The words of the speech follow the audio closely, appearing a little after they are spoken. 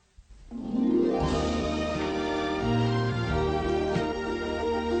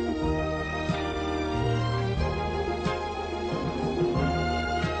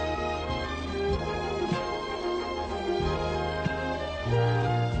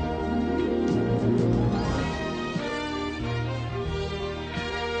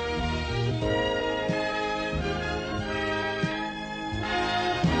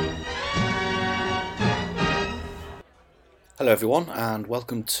Hello, everyone, and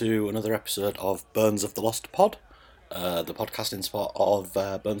welcome to another episode of Burns of the Lost Pod, the podcast in support of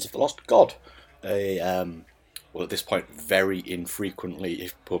Burns of the Lost God, well, at this point, very infrequently,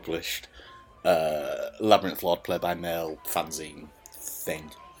 if published, Labyrinth Lord play-by-mail fanzine thing.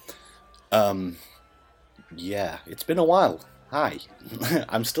 Yeah, it's been a while. Hi,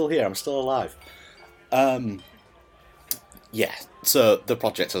 I'm still here. I'm still alive. Yeah, so the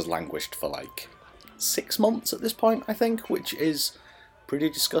project has languished for like 6 months at this point, I think, which is pretty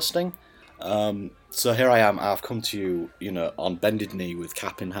disgusting. So here I am. I've come to you, on bended knee with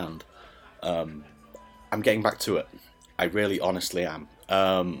cap in hand. I'm getting back to it. I really, honestly am.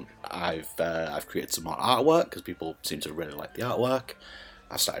 I've created some more artwork because people seem to really like the artwork.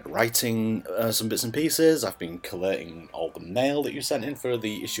 I've started writing some bits and pieces. I've been collating all the mail that you sent in for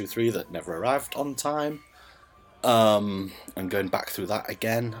the issue 3 that never arrived on time. And going back through that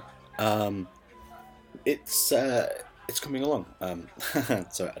again. It's coming along.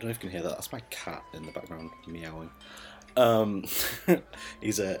 Sorry, I don't know if you can hear that. That's my cat in the background meowing.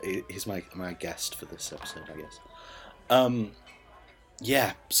 He's my guest for this episode, I guess.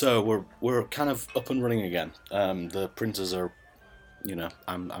 Yeah, so we're kind of up and running again. The printers are,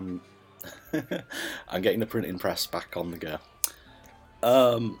 I'm I'm getting the printing press back on the go.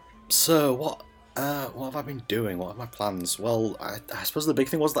 So what have I been doing? What are my plans? Well, I suppose the big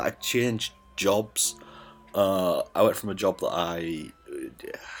thing was that I changed jobs. I went from a job that I'd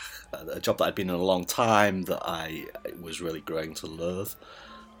been in a long time that I was really growing to loathe,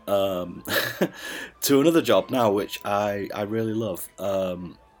 to another job now which I really love.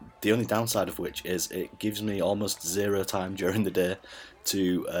 The only downside of which is it gives me almost zero time during the day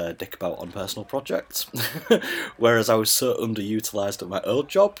to dick about on personal projects. Whereas I was so underutilised at my old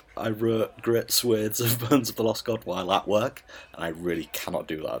job, I wrote great swathes of Burns of the Lost God while at work, and I really cannot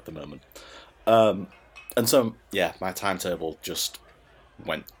do that at the moment. And so, yeah, my timetable just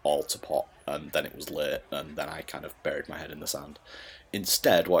went all to pot, and then it was late, and then I kind of buried my head in the sand.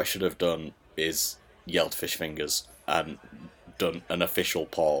 Instead, what I should have done is yelled fish fingers and done an official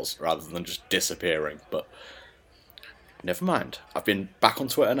pause rather than just disappearing, but never mind. I've been back on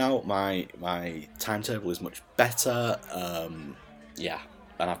Twitter now. My timetable is much better. Yeah,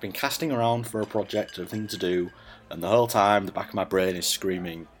 and I've been casting around for a project, a thing to do, and the whole time the back of my brain is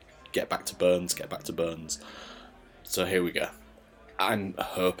screaming, get back to Burns, get back to Burns. So here we go. I'm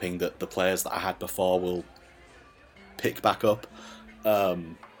hoping that the players that I had before will pick back up.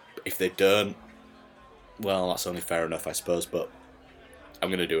 If they don't, well, that's only fair enough, I suppose, but I'm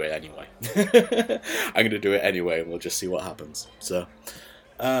going to do it anyway. I'm going to do it anyway, and we'll just see what happens. So,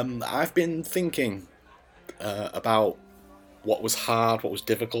 I've been thinking about what was hard, what was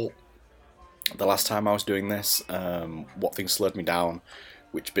difficult the last time I was doing this, what things slowed me down,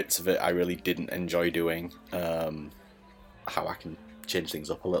 which bits of it I really didn't enjoy doing, how I can change things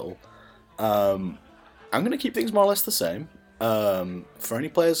up a little. I'm going to keep things more or less the same. For any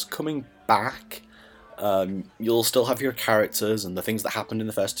players coming back, you'll still have your characters, and the things that happened in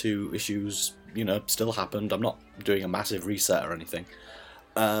the first 2 issues, still happened. I'm not doing a massive reset or anything.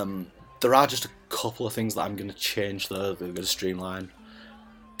 There are just a couple of things that I'm going to change, though, that are going to streamline.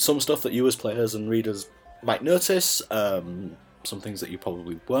 Some stuff that you as players and readers might notice, some things that you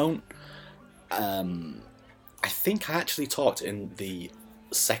probably won't. I think I actually talked in the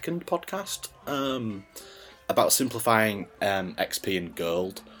second podcast about simplifying XP and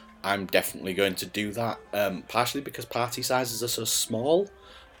gold. I'm definitely going to do that, partially because party sizes are so small.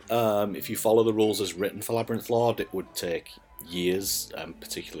 If you follow the rules as written for Labyrinth Lord, it would take years,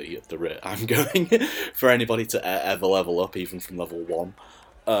 particularly at the rate I'm going, for anybody to ever level up, even from level 1.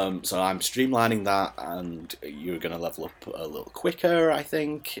 So I'm streamlining that, and you're going to level up a little quicker, I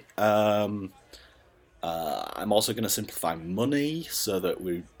think. I'm also going to simplify money, so that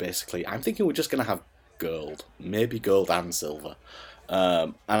I'm thinking we're just going to have gold, maybe gold and silver.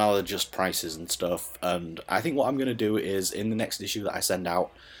 And I'll adjust prices and stuff, and I think what I'm going to do is, in the next issue that I send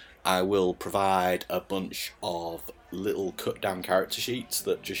out, I will provide a bunch of little cut down character sheets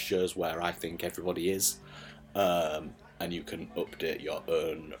that just shows where I think everybody is, and you can update your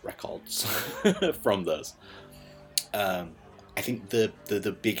own records from those. I think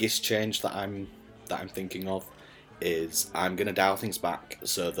the biggest change that I'm thinking of is I'm going to dial things back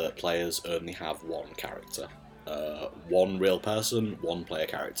so that players only have one character. One real person, one player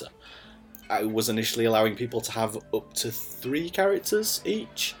character. I was initially allowing people to have up to 3 characters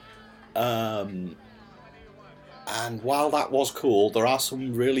each. And while that was cool, there are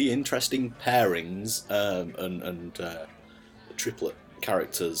some really interesting pairings and triplet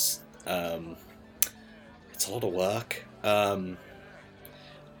characters. It's a lot of work.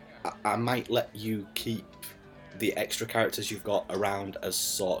 I might let you keep the extra characters you've got around as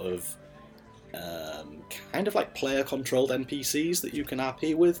sort of kind of like player-controlled NPCs that you can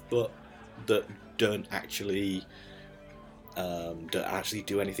RP with, but that don't actually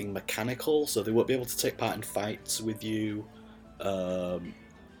do anything mechanical. So they won't be able to take part in fights with you, or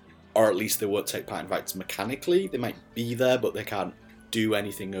at least they won't take part in fights mechanically. They might be there, but they can't do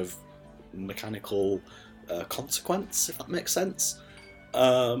anything of mechanical consequence, if that makes sense.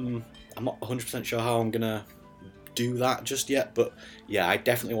 I'm not 100% sure how I'm gonna do that just yet, but yeah, I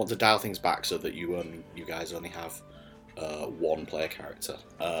definitely want to dial things back so that you guys only have one player character.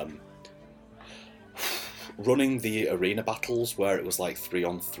 Running the arena battles where it was like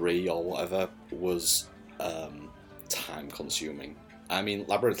 3-on-3 or whatever was time consuming. I mean,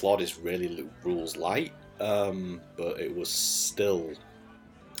 Labyrinth Lord is really rules light, but it was still,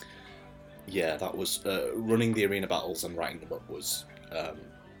 yeah, that was running the arena battles and writing them up was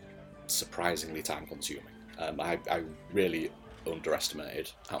surprisingly time consuming. I really underestimated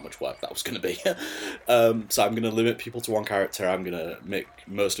how much work that was going to be. So I'm going to limit people to one character. I'm going to make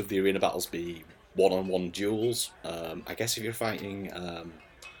most of the arena battles be one-on-one duels. I guess if you're fighting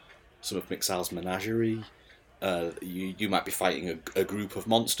some of Mixal's Menagerie, you might be fighting a group of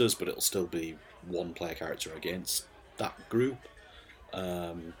monsters, but it'll still be one player character against that group.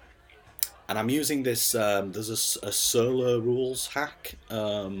 And I'm using this, there's a solo rules hack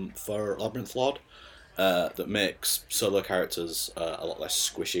for Labyrinth Lord that makes solo characters a lot less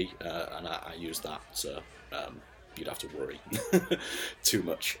squishy, and I use that, so you'd have to worry too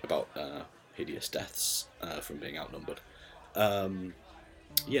much about hideous deaths from being outnumbered.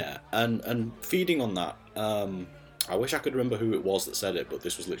 Yeah, and feeding on that, I wish I could remember who it was that said it, but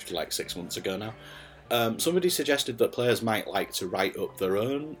this was literally like 6 months ago now. Somebody suggested that players might like to write up their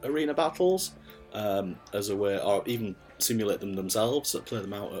own arena battles as a way, or even simulate them themselves, play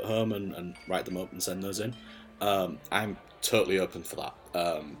them out at home and write them up and send those in. I'm totally open for that.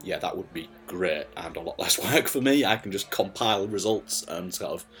 Yeah, that would be great and a lot less work for me. I can just compile results and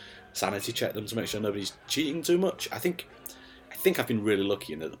sort of sanity check them to make sure nobody's cheating too much. I think I've been really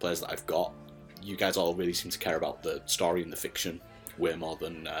lucky in that the players that I've got, you guys all really seem to care about the story and the fiction way more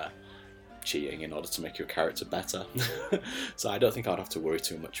than cheating in order to make your character better. So I don't think I'd have to worry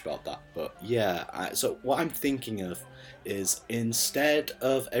too much about that. But yeah, so what I'm thinking of is, instead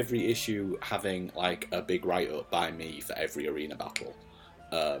of every issue having like a big write-up by me for every arena battle,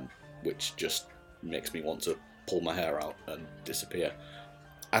 which just makes me want to pull my hair out and disappear,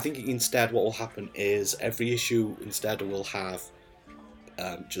 I think instead what will happen is every issue instead will have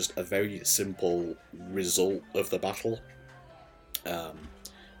just a very simple result of the battle.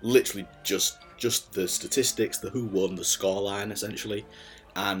 Literally just the statistics, the who won, the scoreline essentially,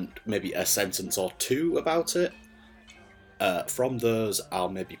 and maybe a sentence or two about it. From those, I'll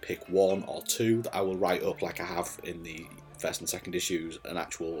maybe pick one or two that I will write up like I have in the first and second issues, a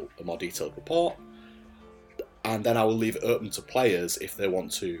more detailed report. And then I will leave it open to players if they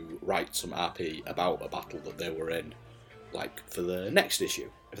want to write some RP about a battle that they were in, like for the next issue,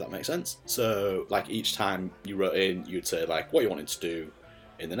 if that makes sense. So, like each time you wrote in, you'd say like what you wanted to do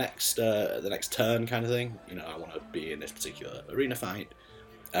in the next turn, kind of thing. You know, I want to be in this particular arena fight.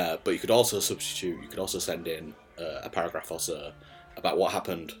 But you could also substitute. You could also send in a paragraph or so about what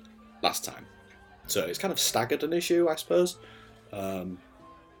happened last time. So it's kind of staggered an issue, I suppose.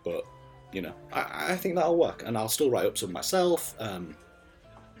 But you know, I think that'll work, and I'll still write up some myself.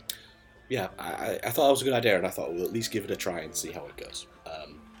 Yeah, I thought that was a good idea, and I thought we'll at least give it a try and see how it goes.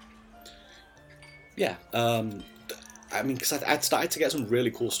 I mean, because I'd started to get some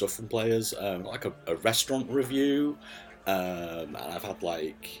really cool stuff from players, like a restaurant review, and I've had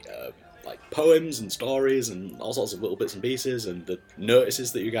like poems and stories and all sorts of little bits and pieces, and the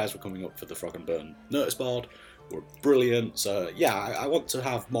notices that you guys were coming up for the Frog and Bone notice board were brilliant. So yeah, I want to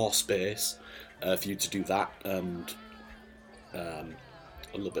have more space for you to do that, and a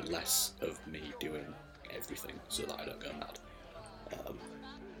little bit less of me doing everything so that I don't go mad.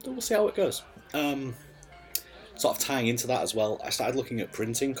 So we'll see how it goes. Sort of tying into that as well, I started looking at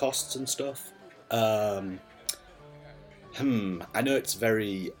printing costs and stuff. I know it's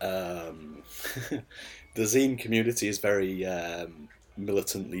very the zine community is very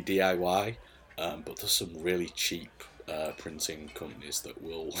militantly DIY, but there's some really cheap printing companies that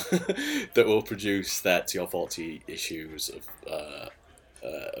will that will produce 30 or 40 issues of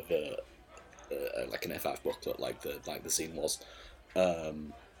like an F5 booklet, like the zine was.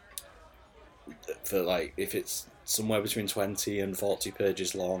 For like, if it's somewhere between 20 and 40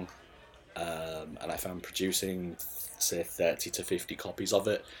 pages long, and if I'm producing say 30 to 50 copies of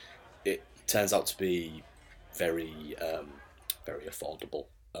it, it turns out to be very very affordable.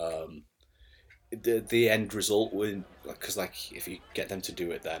 the end result would, because like if you get them to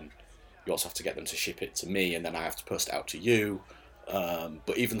do it, then you also have to get them to ship it to me, and then I have to post it out to you.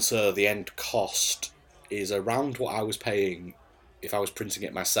 But even so, the end cost is around what I was paying if I was printing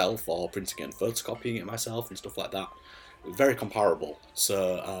it myself or printing it and photocopying it myself and stuff like that. Very comparable.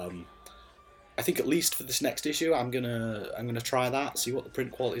 So I think at least for this next issue, I'm gonna try that, see what the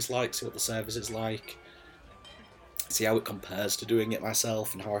print quality is like, see what the service is like, see how it compares to doing it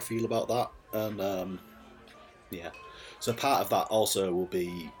myself and how I feel about that. And yeah, so part of that also will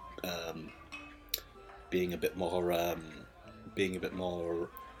be being a bit more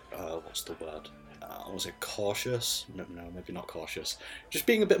what's the word? I want to say cautious. No, maybe not cautious. Just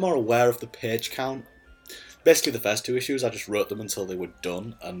being a bit more aware of the page count. Basically, the first two issues, I just wrote them until they were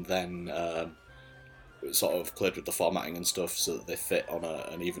done, and then sort of played with the formatting and stuff so that they fit on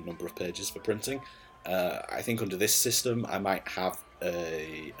an even number of pages for printing. I think under this system, I might have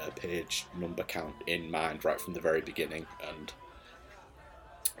a page number count in mind right from the very beginning, and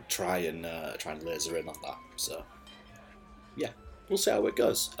try and laser in on that. So yeah, we'll see how it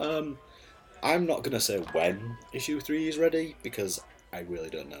goes. I'm not gonna say when issue 3 is ready because I really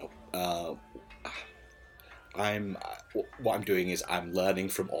don't know. What I'm doing is I'm learning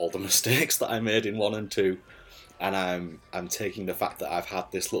from all the mistakes that I made in 1 and 2, and I'm taking the fact that I've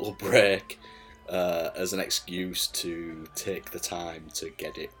had this little break as an excuse to take the time to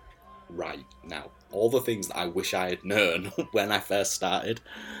get it right now. All the things that I wish I had known when I first started.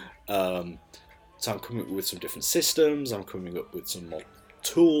 So I'm coming up with some different systems. I'm coming up with some more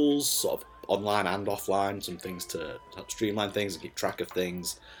tools, sort of online and offline, some things to help streamline things and keep track of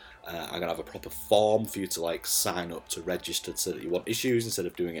things. I'm gonna have a proper form for you to like sign up to register so that you want issues instead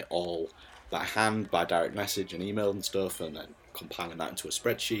of doing it all by hand, by direct message and email and stuff, and then compiling that into a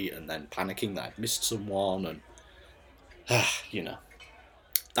spreadsheet and then panicking that I've missed someone, and you know,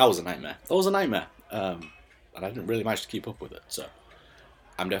 that was a nightmare. And I didn't really manage to keep up with it. So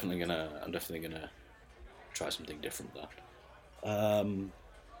I'm definitely gonna try something different there.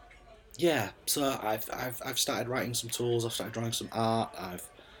 Yeah, so I've started writing some tools. I've started drawing some art. I've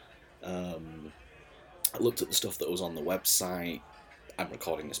looked at the stuff that was on the website. I'm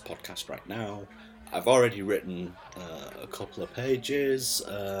recording this podcast right now. I've already written a couple of pages.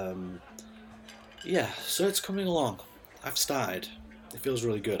 Yeah, so it's coming along. I've started. It feels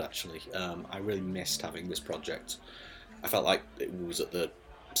really good, actually. I really missed having this project. I felt like it was at the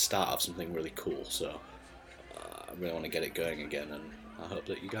start of something really cool, so I really want to get it going again, and I hope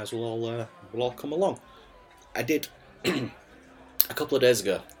that you guys will all come along. I did a couple of days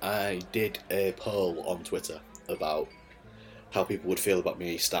ago. I did a poll on Twitter about how people would feel about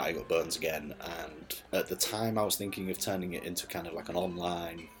me starting up Bones again, and at the time I was thinking of turning it into kind of like an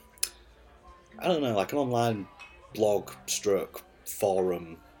online, I don't know, like an online blog stroke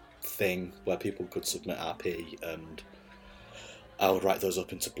forum thing where people could submit RP, and I would write those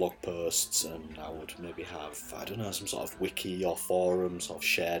up into blog posts, and I would maybe have, I don't know, some sort of wiki or forum, sort of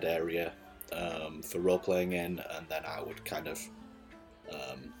shared area for role-playing in, and then I would kind of,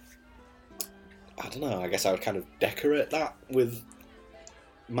 I don't know, I guess I would kind of decorate that with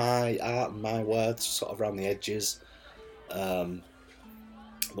my art and my words sort of around the edges. The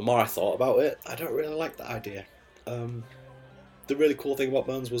more I thought about it, I don't really like that idea. The really cool thing about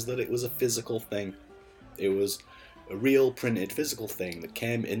Bones was that it was a physical thing. It was a real printed physical thing that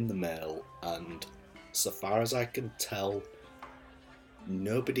came in the mail, and so far as I can tell,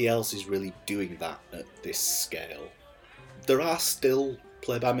 nobody else is really doing that at this scale. There are still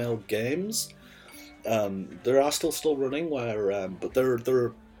play-by-mail games. There are still running where, but they're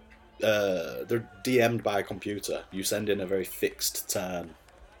DM'd by a computer. You send in a very fixed term,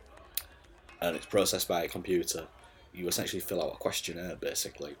 and it's processed by a computer. You essentially fill out a questionnaire,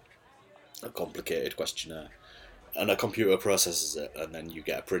 basically, a complicated questionnaire, and a computer processes it, and then you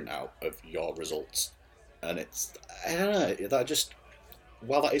get a printout of your results. And it's, I don't know, that just,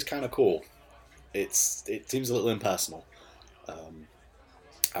 while that is kind of cool, it seems a little impersonal.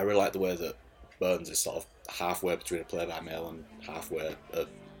 I really like the way that Bones is sort of halfway between a play-by-mail and halfway a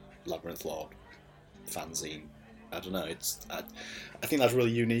Labyrinth Lord fanzine. I don't know, I think that's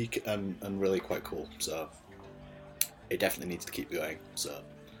really unique and really quite cool, so it definitely needs to keep going, so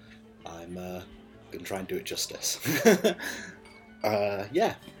I'm going to try and do it justice.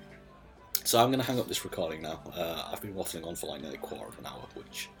 Yeah, so I'm going to hang up this recording now. I've been waffling on for like nearly a quarter of an hour,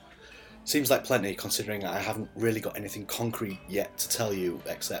 which seems like plenty considering I haven't really got anything concrete yet to tell you,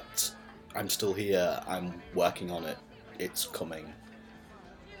 except I'm still here, I'm working on it, it's coming.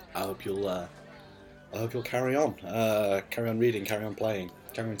 I hope you'll carry on reading, carry on playing,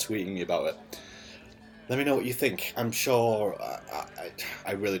 carry on tweeting me about it. Let me know what you think. I'm sure,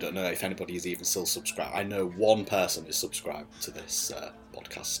 I really don't know if anybody is even still subscribed. I know one person is subscribed to this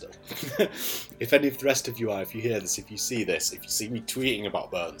podcast still. If any of the rest of you are, if you hear this, if you see this, if you see me tweeting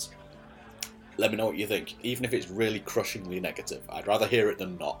about Burns, let me know what you think. Even if it's really crushingly negative, I'd rather hear it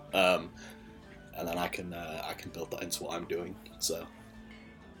than not. And then I can build that into what I'm doing. So,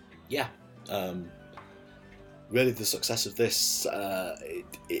 yeah. Really, the success of this,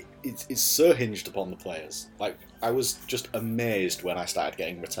 it's so hinged upon the players. Like, I was just amazed when I started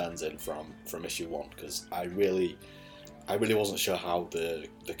getting returns in from issue 1, because I really wasn't sure how the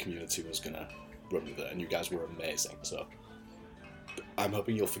community was gonna run with it, and you guys were amazing. So I'm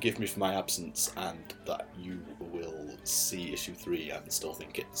hoping you'll forgive me for my absence, and that you will see issue 3 and still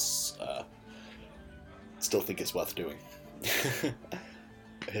think it's worth doing.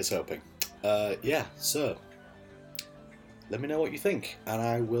 Here's hoping. Yeah. So. Let me know what you think, and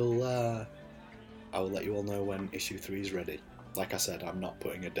I will let you all know when issue 3 is ready. Like I said, I'm not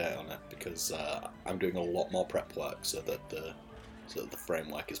putting a date on it because I'm doing a lot more prep work so that the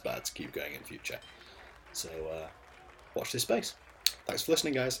framework is better to keep going in future. So watch this space. Thanks for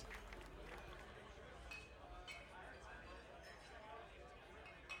listening, guys.